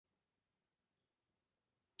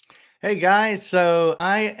Hey guys, so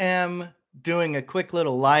I am doing a quick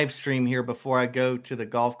little live stream here before I go to the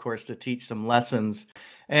golf course to teach some lessons.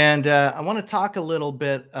 And I want to talk a little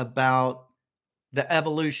bit about the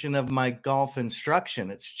evolution of my golf instruction.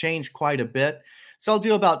 It's changed quite a bit. So I'll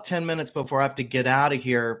do about 10 minutes before I have to get out of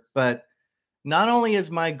here. But not only is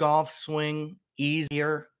my golf swing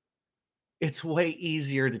easier, it's way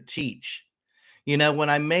easier to teach. When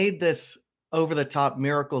I made this over the top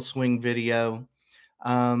miracle swing video,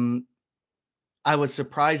 um, I was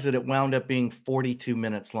surprised that it wound up being 42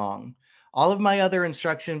 minutes long. All of my other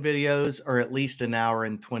instruction videos are at least an hour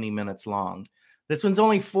and 20 minutes long. This one's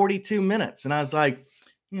only 42 minutes. And I was like,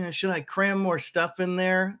 should I cram more stuff in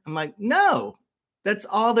there? I'm like, no, that's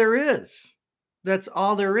all there is. That's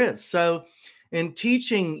all there is. So in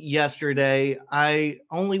teaching yesterday, I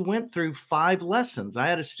only went through 5 lessons. I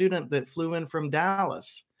had a student that flew in from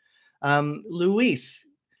Dallas. Luis,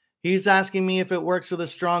 he's asking me if it works with a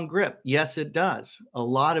strong grip. Yes, it does. A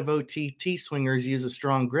lot of OTT swingers use a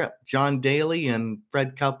strong grip. John Daly and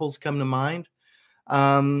Fred Couples come to mind.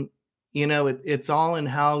 It's all in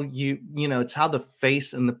how it's how the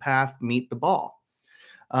face and the path meet the ball.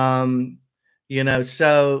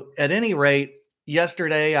 So at any rate,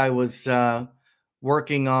 yesterday I was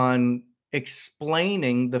working on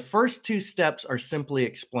explaining. The first 2 steps are simply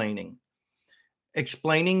explaining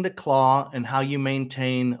the claw and how you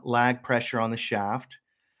maintain lag pressure on the shaft.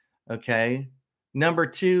 Okay. Number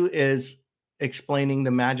 2 is explaining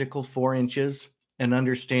the magical 4 inches and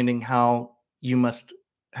understanding how you must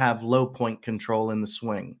have low point control in the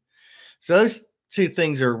swing. So those 2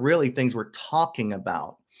 things are really things we're talking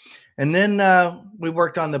about. And then we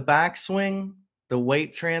worked on the backswing, the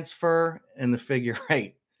weight transfer, and the figure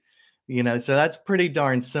 8. So that's pretty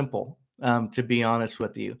darn simple, to be honest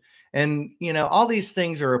with you. And, all these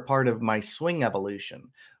things are a part of my swing evolution.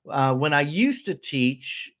 When I used to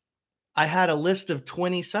teach, I had a list of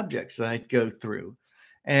 20 subjects that I'd go through.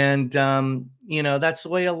 And, that's the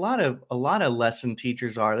way a lot of lesson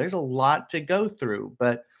teachers are. There's a lot to go through,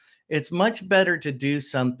 but it's much better to do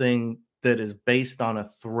something that is based on a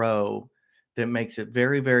throw that makes it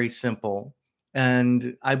very, very simple.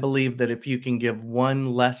 And I believe that if you can give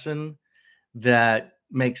one lesson that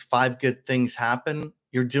makes 5 good things happen,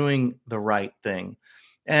 you're doing the right thing.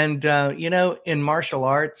 And, in martial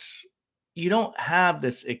arts, you don't have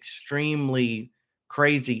this extremely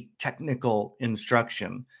crazy technical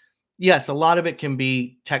instruction. Yes, a lot of it can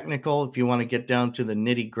be technical if you want to get down to the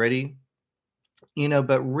nitty gritty,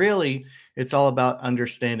 but really it's all about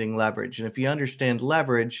understanding leverage. And if you understand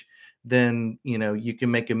leverage, then, you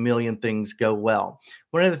can make a million things go well.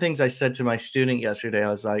 One of the things I said to my student yesterday, I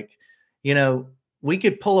was like, we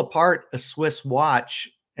could pull apart a Swiss watch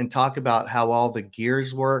and talk about how all the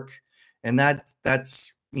gears work. And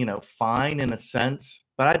that's, fine in a sense,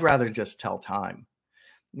 but I'd rather just tell time,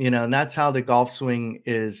 and that's how the golf swing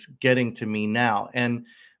is getting to me now. And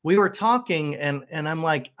we were talking and I'm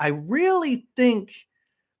like, I really think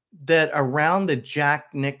that around the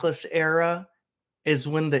Jack Nicklaus era is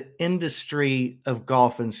when the industry of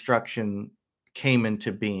golf instruction came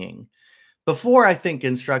into being. Before, I think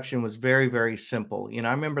instruction was very, very simple.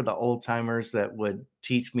 I remember the old timers that would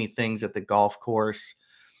teach me things at the golf course.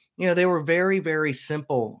 They were very, very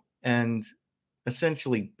simple and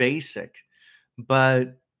essentially basic,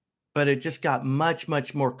 but it just got much,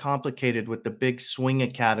 much more complicated with the big swing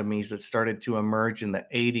academies that started to emerge in the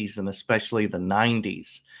 80s and especially the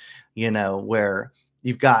 90s, where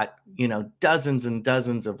you've got, dozens and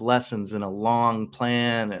dozens of lessons in a long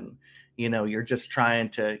plan. And, you're just trying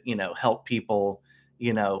to, help people,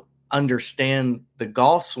 understand the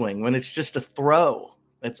golf swing when it's just a throw.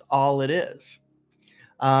 That's all it is.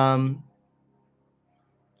 So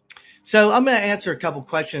I'm going to answer a couple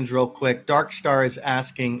questions real quick. Dark Star is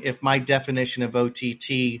asking if my definition of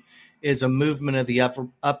OTT is a movement of the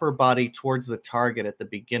upper body towards the target at the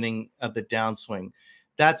beginning of the downswing.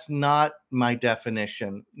 That's not my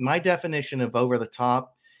definition. My definition of over the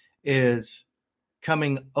top is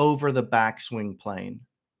coming over the backswing plane.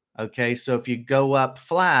 Okay, so if you go up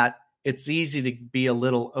flat, it's easy to be a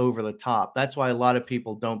little over the top. That's why a lot of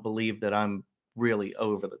people don't believe that I'm really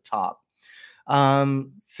over the top.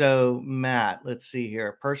 So Matt, let's see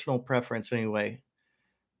here. Personal preference anyway.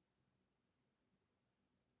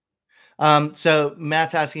 So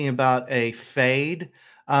Matt's asking about a fade.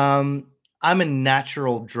 I'm a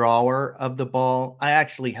natural drawer of the ball. I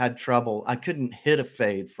actually had trouble. I couldn't hit a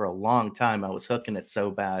fade for a long time. I was hooking it so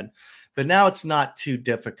bad, but now it's not too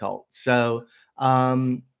difficult. So,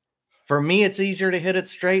 for me, it's easier to hit it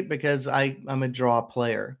straight because I'm a draw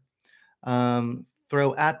player.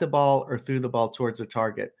 Throw at the ball or through the ball towards the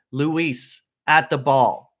target. Luis, at the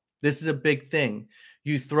ball. This is a big thing.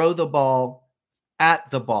 You throw the ball at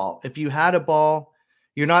the ball. If you had a ball,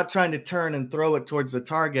 you're not trying to turn and throw it towards the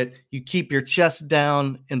target. You keep your chest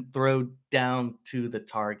down and throw down to the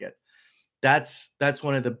target. That's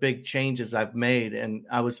one of the big changes I've made. And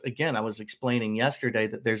I was explaining yesterday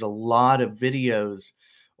that there's a lot of videos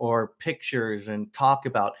or pictures and talk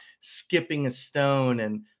about skipping a stone.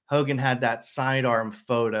 And Hogan had that sidearm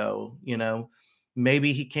photo,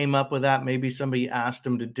 maybe he came up with that. Maybe somebody asked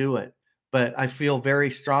him to do it. But I feel very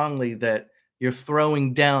strongly that you're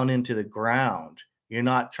throwing down into the ground. You're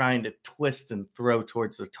not trying to twist and throw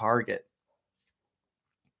towards the target.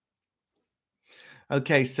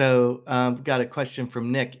 Okay, so got a question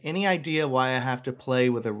from Nick. Any idea why I have to play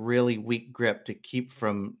with a really weak grip to keep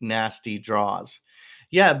from nasty draws?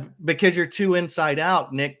 Yeah, because you're too inside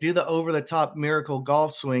out, Nick. Do the over the top miracle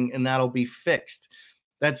golf swing and that'll be fixed.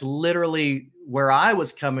 That's literally where I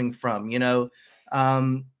was coming from.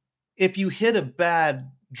 Um, if you hit a bad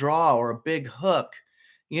draw or a big hook,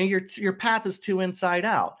 your path is too inside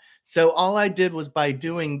out. So all I did was by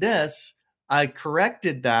doing this, I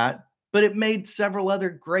corrected that, but it made several other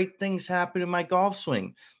great things happen in my golf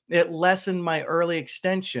swing. It lessened my early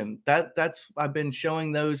extension. That's I've been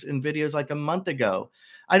showing those in videos like a month ago.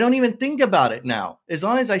 I don't even think about it now. As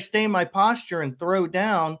long as I stay in my posture and throw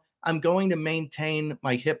down, I'm going to maintain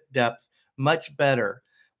my hip depth much better.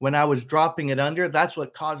 When I was dropping it under, that's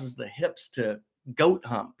what causes the hips to goat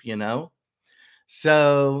hump.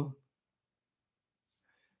 So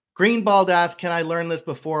Greenbald asked, can I learn this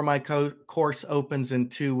before my course opens in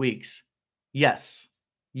 2 weeks? Yes.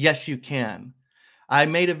 Yes, you can. I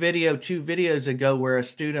made a video 2 videos ago where a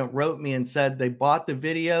student wrote me and said they bought the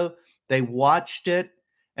video, they watched it,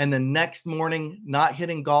 and the next morning, not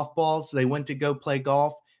hitting golf balls, they went to go play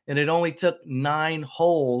golf, and it only took 9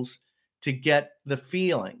 holes to get the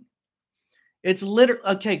feeling. It's literally,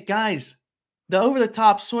 okay, guys, the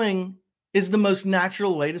over-the-top swing is the most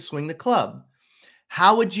natural way to swing the club.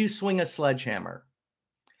 How would you swing a sledgehammer?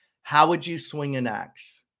 How would you swing an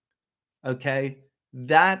axe? Okay,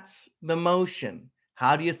 that's the motion.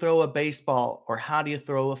 How do you throw a baseball or how do you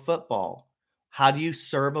throw a football? How do you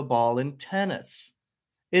serve a ball in tennis?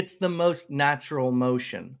 It's the most natural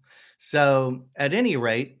motion. So at any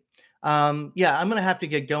rate, yeah, I'm going to have to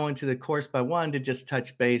get going to the course, but I wanted to just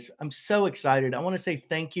touch base. I'm so excited. I want to say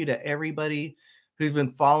thank you to everybody who's been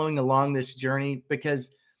following along this journey,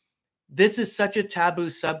 because this is such a taboo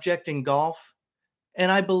subject in golf.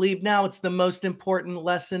 And I believe now it's the most important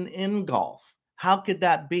lesson in golf. How could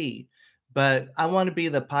that be? But I want to be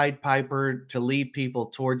the Pied Piper to lead people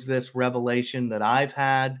towards this revelation that I've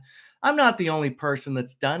had. I'm not the only person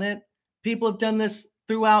that's done it. People have done this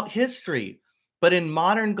throughout history. But in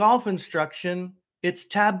modern golf instruction, it's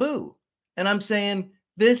taboo. And I'm saying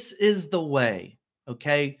this is the way,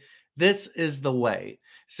 okay? This is the way.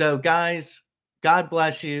 So guys, God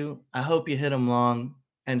bless you. I hope you hit them long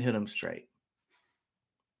and hit them straight.